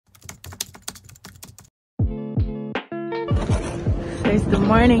It's the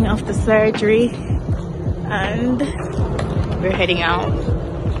morning of the surgery and we're heading out.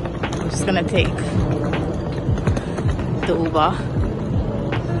 I'm just gonna take the Uber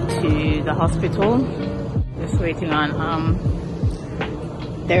to the hospital. Just waiting on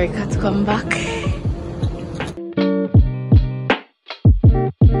Derricka to come back.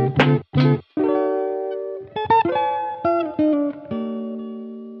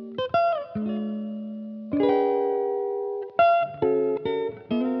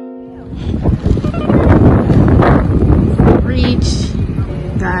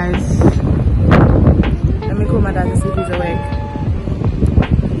 Guys, let me call my dad to see if he's awake.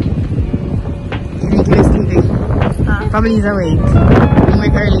 You think he's sleeping? Probably he's awake. He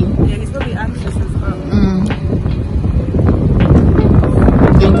went early. Yeah, he's probably anxious as well.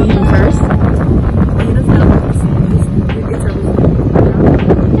 Going to him first? He doesn't know what to see.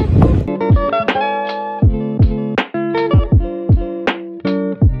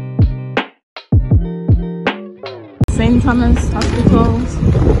 It's St. Thomas Hospital,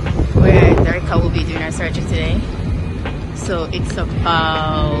 where Derricka will be doing her surgery today. So it's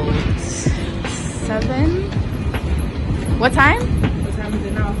about 7. What time? What time is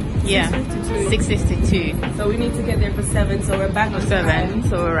it now? Yeah, 6:52. So we need to get there for 7. So we're back on 7. time.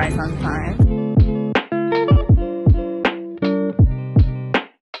 So we're right on time.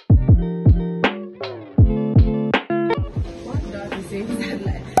 What does he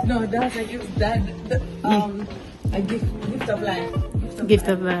say? No, that's like it's that a gift of life. Gift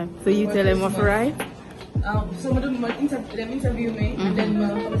of life. So you tell them what for right? Some of them interview me and then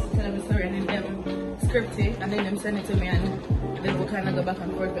I'm tell them a story and then them script it and then them send it to me and then we'll kind of go back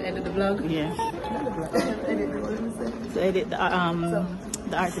and forth to edit the vlog. Yeah. Not the vlog. Edit the vlog. To edit the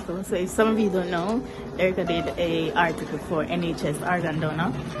article. So if some of you don't know, Derricka did a article for NHS organ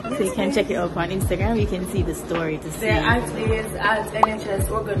donor. So you can check it out on Instagram. You can see the story to see. Their at is at NHS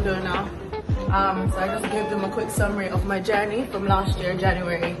organ donor. So I just gave them a quick summary of my journey from last year,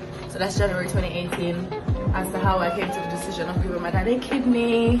 January. So that's January 2018, as to how I came to the decision of giving my dad a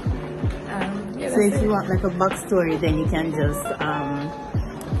kidney. Yeah, so if you want like a backstory, then you can just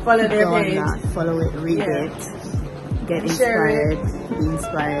follow their page. Follow it, read it, get inspired, be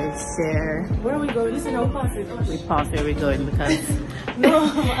inspired, share. Where are we going? Listen, I'll pass it. We pause where we're going because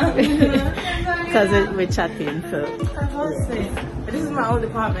we're chatting. So yeah. This is my old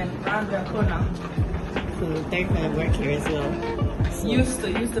apartment around the corner. So Derricka work here as well. So used to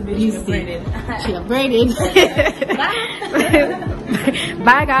be upgraded. She upgraded.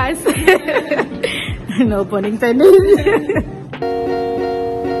 Bye guys. No pun intended. So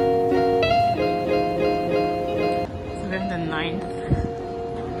we're on the 9th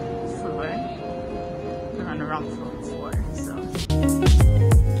floor. We're on the wrong floor, so.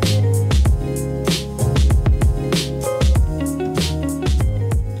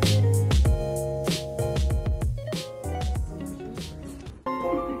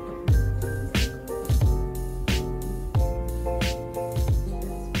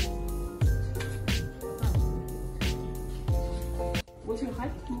 What's your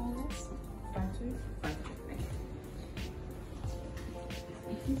height, more or less? 5'2". 5'2".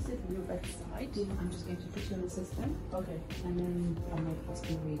 If you sit on your bedside, I'm just going to put you on the system. Okay. And then I might ask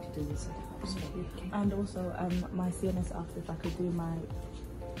you to do the certificates. Okay. And also, my CNS asked if I could do my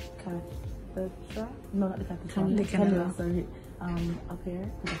catheter. No, not the catheter. The cannula. Sorry. Up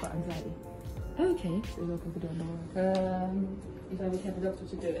here because I've got anxiety. Okay. So it's okay to do it on the wall. If I would have a doctor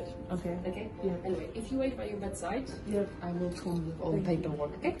to do it. Okay. Okay? Yeah. Anyway, if you wait by your bedside, Yep. I will come with all the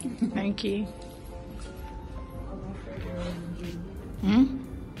paperwork, okay? Thank you.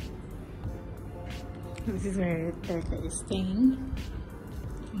 This is where Derricka is staying.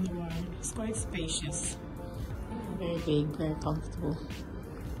 In the ward. It's quite spacious. Very big, very comfortable.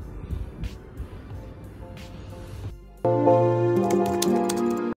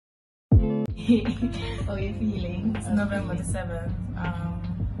 Oh, you're feeling? It's November the 7th.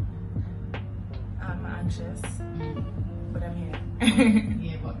 I'm anxious, but I'm here.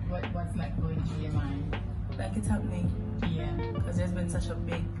 Yeah, but what's like going through your mind? Like it's happening. Yeah. Because there's been such a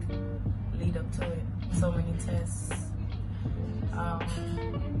big lead up to it. So many tests,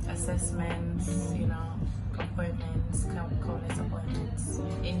 assessments, you know, appointments, countless appointments,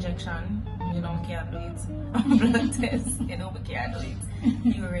 injection, you know, can't do it, blood test, you know, we can't do it.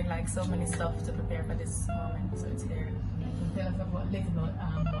 Urine, like so many stuff to prepare for this moment, so it's here. Tell us about what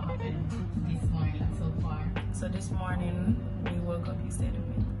happened this morning so far. So this morning, we woke up, you stayed with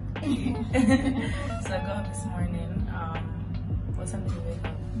me. So I got up this morning, what time did you wake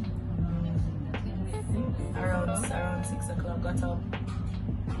up? Around 6 o'clock, got up,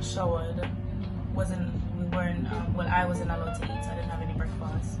 showered, we weren't, well, I wasn't allowed to eat, so I didn't have any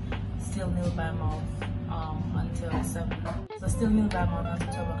breakfast. Still nil by mouth until 7. So still nil by mouth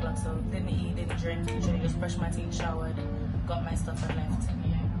until 12 o'clock. So didn't eat, didn't drink, literally just brushed my teeth, showered, got my stuff and left.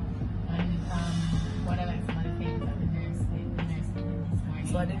 Yeah. And what I like some of the things that the nurse did this morning.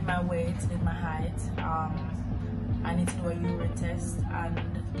 So I did my weight, did my height. I need to do a urine test and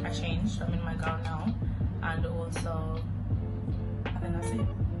I changed. I'm in my gown now. And also, I think that's it.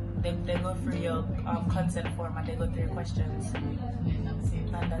 They go through your consent form and they go through your questions.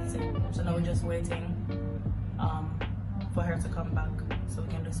 And that's it. So now we're just waiting for her to come back so we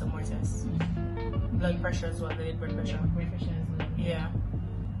can do some more tests. Blood pressure as well, they did blood pressure. Blood pressure as well. Yeah.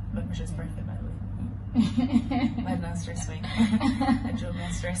 Blood pressure is perfect, by the way. I had no stress me. I drove no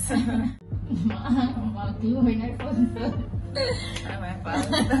stress. I'm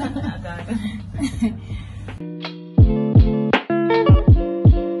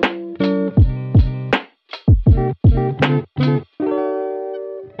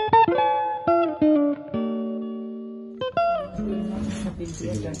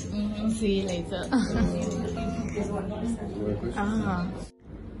see you later.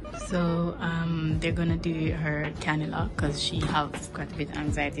 So they're gonna do her cannula because she has quite a bit of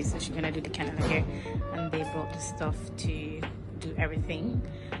anxiety, so she's gonna do the cannula here, and they brought the stuff to do everything.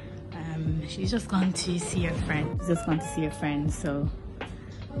 She's just gone to see her friend. So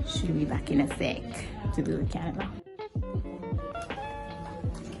she'll be back in a sec to do the cannula.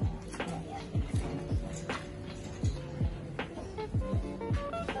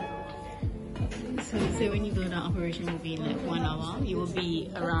 So when you go to operation, will be like 1 hour. You will be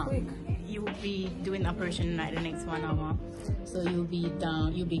doing the operation like the next 1 hour. So you'll be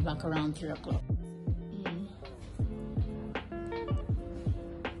back around 3 o'clock.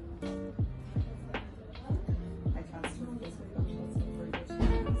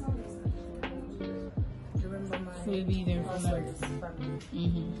 So you'll be there for like.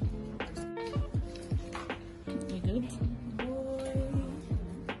 You good?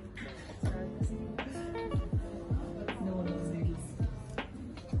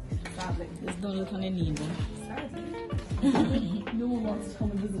 Just don't look on the needle. No one wants to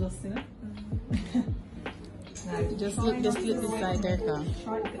come and visit us, you know? Just look this side there, Carl.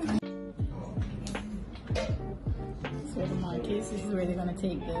 So the markers, this is where they're gonna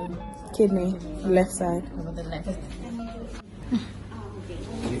take the Kidney, left side. over the left.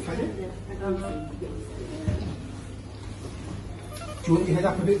 Do you want your head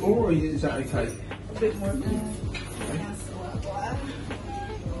up a bit more, or is that okay? A bit more.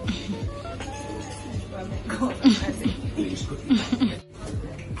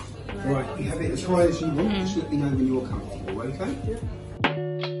 Right, you have it as high as you want, just let me know when you're comfortable, okay?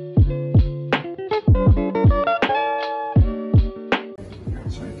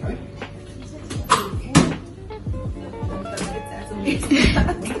 That's okay.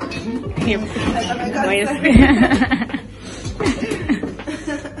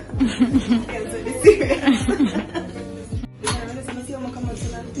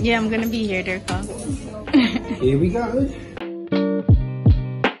 Yeah, I'm gonna be here, there, Carl. Here we go.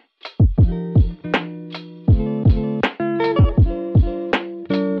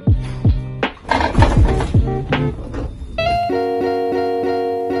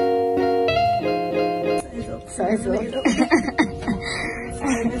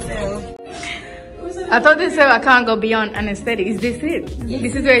 I thought they said I can't go beyond anesthetic. Is this it?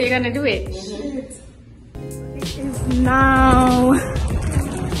 This is where you're gonna do it? It's now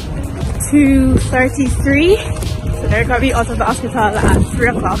 2:33. So they're gonna be out of the hospital at 3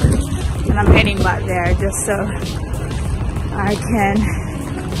 o'clock. And I'm heading back there just so I can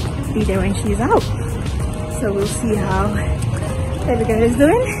be there when she's out. So we'll see how every girl is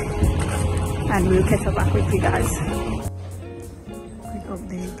doing. And we'll catch up back with you guys. Quick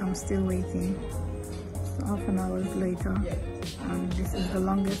update, I'm still waiting. So half an hour later, and this is the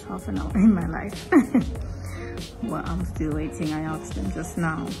longest half an hour in my life. But I'm still waiting. I asked them just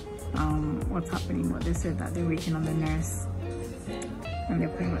now what's happening, but they said that they're waiting on the nurse and they're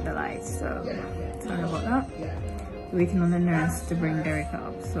playing with the lights. So sorry about that. Waiting on the nurse to bring Derek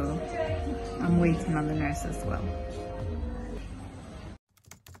up, so I'm waiting on the nurse as well.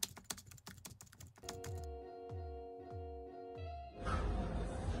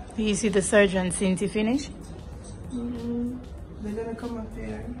 Do you see the surgeon since he finished? They're gonna come up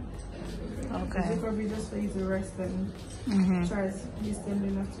here. Okay. It's probably just for you to rest and try to be still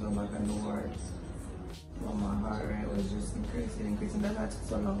enough to go back on the ward. Well, my heart rate was just increasing. That's why it took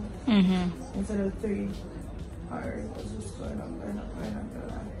so long. Instead of 3, heart rate was just going up.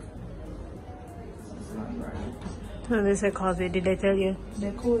 This is not right. So they said cause it, did they tell you?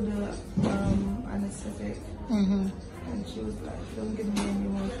 They called the anesthetic. Mm-hmm. And she was like, don't give me any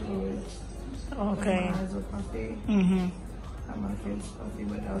more fluids. Okay. My eyes were puffy. Mm-hmm. And my face puffy,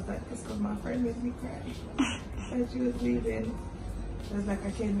 but I was like, it's because my friend made me cry. And she was leaving. It was like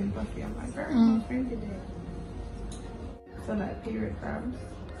I came in puffy. I'm like, girl, my friend did it. So like period cramps.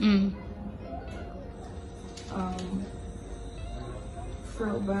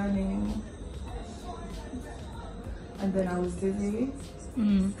 Throat burning. And then I was dizzy.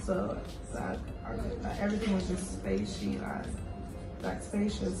 So like everything was just spacey, like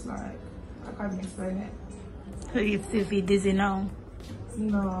spacious, like I can't even explain it. So you feel dizzy now?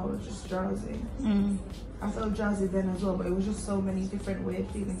 No, I was just drowsy. I felt drowsy then as well, but it was just so many different weird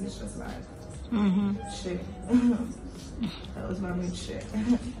feelings. It's just like shit. That was my mood shit.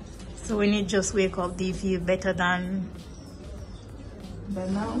 So when you just wake up, do you feel better than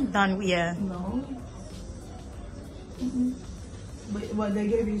now? Yeah. No. But they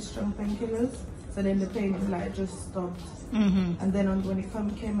gave you strong painkillers, so then the pain like just stopped. And then when it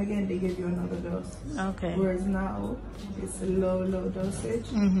came again, they gave you another dose. Okay. Whereas now it's a low dosage,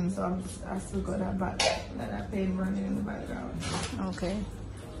 so I still got that pain running in the background. Okay.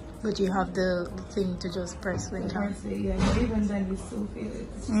 But you have the thing to just press when you Press it, yeah. But even then, you still feel it.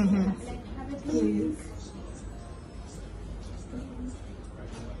 Please.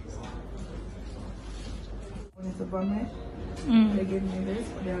 Wanted to vomit. They gave me this,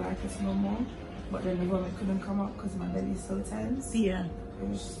 but they're like, it's no more. But then the vomit couldn't come up because my belly's so tense. Yeah. It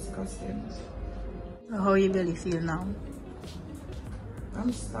was disgusting. So how you really feel now?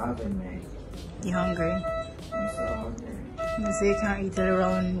 I'm starving, mate. You hungry? I'm so hungry. So you can't eat it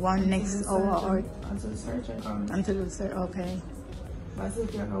around next hour or until the surgeon comes. until it's there? Okay. But I still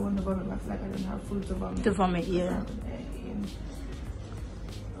feel like I want to vomit, but I feel like I didn't have food to vomit. To vomit, yeah.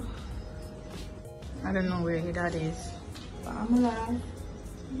 I don't know where your dad is. But I'm alive.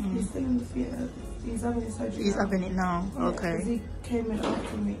 He's still in the theater. He's having his surgery. He's now. having it now. Yeah, Okay. 'cause he came in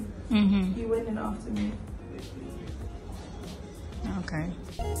after me. He went in after me. Okay.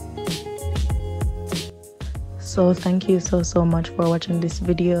 So thank you so much for watching this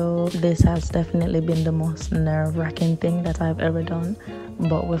video. This has definitely been the most nerve-wracking thing that I've ever done,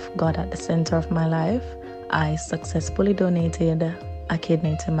 but with God at the center of my life, I successfully donated a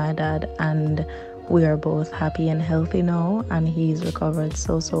kidney to my dad, and we are both happy and healthy now, and he's recovered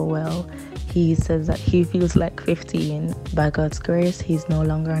so well. He says that he feels like 15. By God's grace, he's no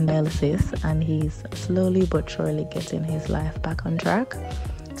longer on dialysis, and he's slowly but surely getting his life back on track.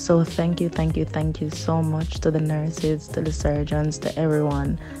 So thank you so much to the nurses, to the surgeons, to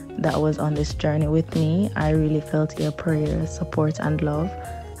everyone that was on this journey with me. I really felt your prayers, support and love.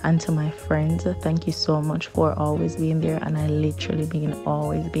 And to my friends, thank you so much for always being there, and I literally mean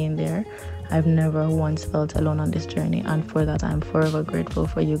always being there. I've never once felt alone on this journey, and for that I'm forever grateful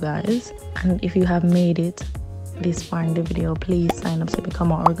for you guys. And if you have made it this far in the video, please sign up to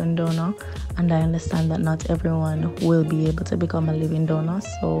become an organ donor. And I understand that not everyone will be able to become a living donor,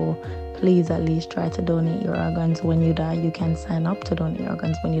 so please at least try to donate your organs when you die. You can sign up to donate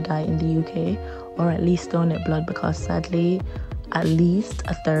organs when you die in the UK, or at least donate blood, because sadly at least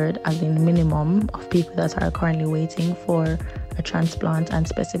a third, as in minimum, of people that are currently waiting for a transplant, and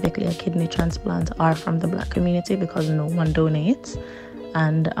specifically a kidney transplant, are from the Black community, because no one donates.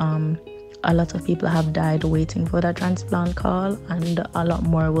 And a lot of people have died waiting for that transplant call, and a lot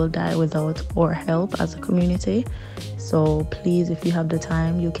more will die without our help as a community. So please, if you have the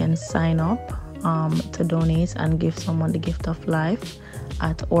time, you can sign up to donate and give someone the gift of life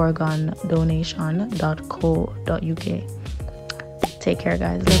at organdonation.co.uk. Take care,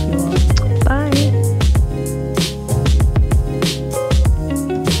 guys. Love you all. Bye.